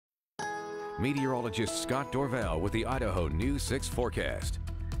Meteorologist Scott Dorval with the Idaho News 6 forecast.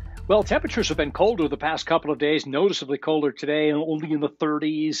 Well, temperatures have been colder the past couple of days, noticeably colder today, only in the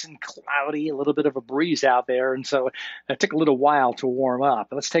 30s and cloudy, a little bit of a breeze out there. And so it took a little while to warm up.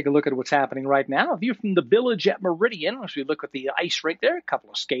 Let's take a look at what's happening right now. A view from the village at Meridian as we look at the ice rink there, a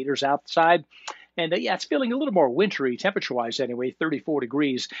couple of skaters outside. And yeah, it's feeling a little more wintry, temperature-wise anyway, 34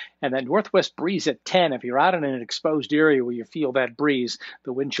 degrees. And that northwest breeze at 10. If you're out in an exposed area where you feel that breeze,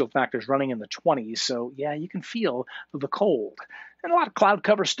 the wind chill factor is running in the 20s. So yeah, you can feel the cold. And a lot of cloud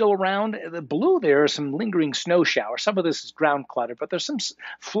cover still around. The blue there is some lingering snow showers. Some of this is ground clutter, but there's some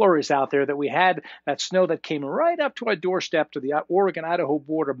flurries out there that we had. That snow that came right up to our doorstep to the Oregon-Idaho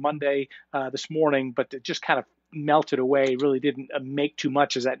border Monday this morning, but it just kind of melted away, really didn't make too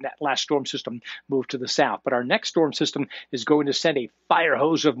much as that last storm system moved to the south. But our next storm system is going to send a fire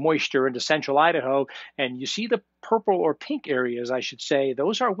hose of moisture into central Idaho. And you see the purple or pink areas, I should say.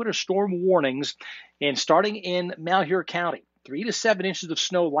 Those are winter storm warnings. And starting in Malheur County, 3 to 7 inches of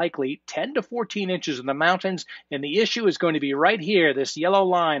snow likely, 10 to 14 inches in the mountains. And the issue is going to be right here, this yellow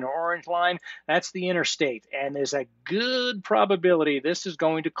line or orange line. That's the interstate. And there's a good probability this is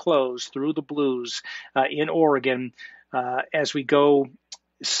going to close through the blues in Oregon as we go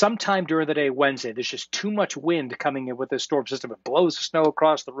sometime during the day Wednesday. There's just too much wind coming in with this storm system. It blows the snow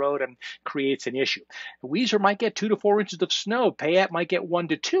across the road and creates an issue. Weiser might get 2 to 4 inches of snow. Payette might get 1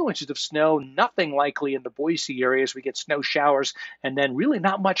 to 2 inches of snow. Nothing likely in the Boise area as we get snow showers. And then really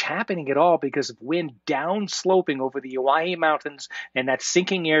not much happening at all because of wind downsloping over the Owyhee Mountains, and that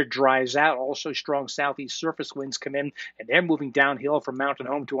sinking air dries out. Also strong southeast surface winds come in, and they're moving downhill from Mountain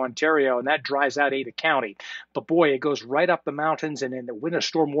Home to Ontario, and that dries out Ada County. But boy, it goes right up the mountains, and in the winter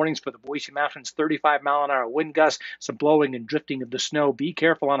storm warnings for the Boise Mountains, 35-mile-an-hour wind gusts, some blowing and drifting of the snow. Be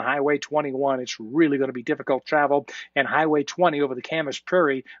careful on Highway 21. It's really going to be difficult travel. And Highway 20 over the Camas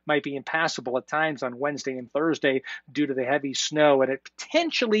Prairie might be impassable at times on Wednesday and Thursday due to the heavy snow and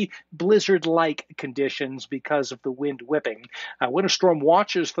potentially blizzard-like conditions because of the wind whipping. Winter storm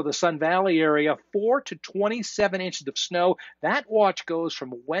watches for the Sun Valley area, 4 to 27 inches of snow. That watch goes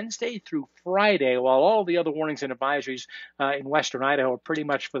from Wednesday through Friday, while all the other warnings and advisories in western Idaho are pretty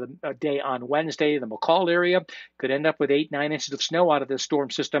much for the day on Wednesday. The McCall area could end up with 8-9 inches of snow out of this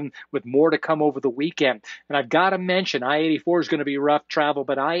storm system, with more to come over the weekend. And I've got to mention, I-84 is going to be rough travel,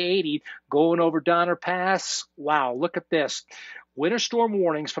 but I-80 going over Donner Pass, wow, look at this. Winter storm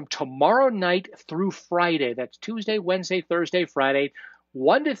warnings from tomorrow night through Friday. That's Tuesday, Wednesday, Thursday, Friday.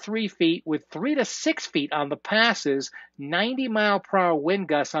 1 to 3 feet with 3 to 6 feet on the passes, 90-mile-per-hour wind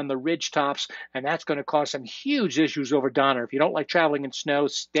gusts on the ridge tops, and that's going to cause some huge issues over Donner. If you don't like traveling in snow,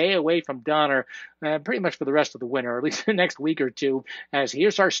 stay away from Donner pretty much for the rest of the winter, or at least the next week or two, as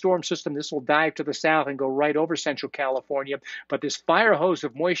here's our storm system. This will dive to the south and go right over central California, but this fire hose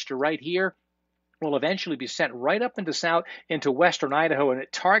of moisture right here will eventually be sent right up into western Idaho, and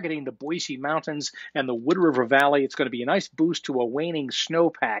targeting the Boise Mountains and the Wood River Valley. It's going to be a nice boost to a waning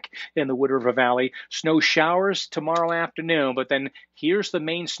snowpack in the Wood River Valley. Snow showers tomorrow afternoon, but then here's the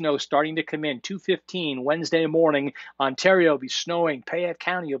main snow starting to come in. 2:15 Wednesday morning. Ontario will be snowing. Payette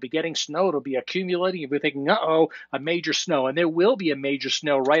County will be getting snow. It'll be accumulating. You'll be thinking, uh-oh, a major snow. And there will be a major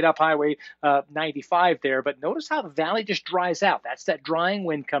snow right up Highway 95 there. But notice how the valley just dries out. That's that drying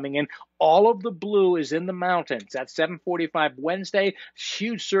wind coming in. All of the blue is in the mountains. At 7:45 Wednesday,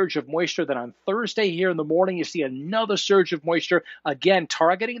 huge surge of moisture. Then on Thursday here in the morning, you see another surge of moisture, again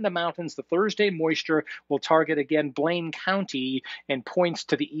targeting the mountains. The Thursday moisture will target again Blaine County and points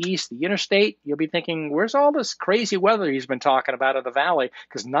to the east, the interstate. You'll be thinking, where's all this crazy weather he's been talking about in the valley?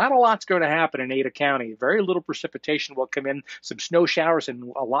 Because not a lot's going to happen in Ada County. Very little precipitation will come in. Some snow showers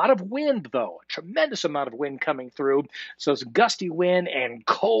and a lot of wind, though. A tremendous amount of wind coming through. So it's gusty wind and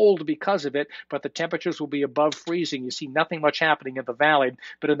cold because of it, but the temperatures will be above freezing. You see nothing much happening in the valley,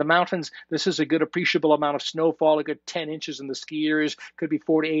 but in the mountains, this is a good appreciable amount of snowfall, a good 10 inches in the ski areas, could be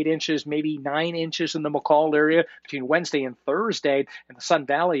 4 to 8 inches, maybe 9 inches in the McCall area between Wednesday and Thursday. In the Sun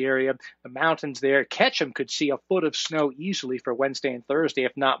Valley area, the mountains there, Ketchum could see a foot of snow easily for Wednesday and Thursday,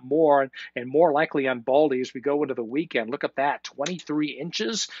 if not more, and more likely on Baldy as we go into the weekend. Look at that, 23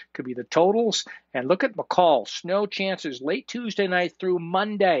 inches could be the totals. And look at McCall, snow chances late Tuesday night through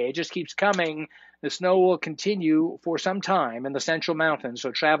Monday. It just keeps coming. The snow will continue for some time in the central mountains, so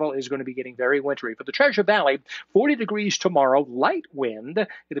travel is going to be getting very wintry. For the Treasure Valley, 40 degrees tomorrow, light wind.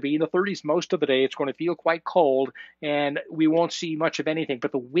 It'll be in the 30s most of the day. It's going to feel quite cold, and we won't see much of anything,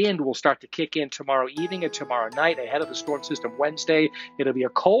 but the wind will start to kick in tomorrow evening and tomorrow night ahead of the storm system Wednesday. It'll be a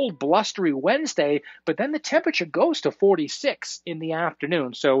cold, blustery Wednesday, but then the temperature goes to 46 in the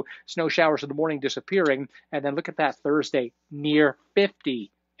afternoon, so snow showers in the morning disappearing, and then look at that Thursday, near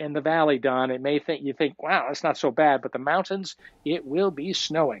 50. in the valley, Don, you think, wow, that's not so bad, but the mountains, it will be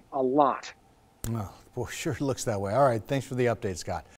snowing a lot. Well, sure looks that way. All right, thanks for the update, Scott.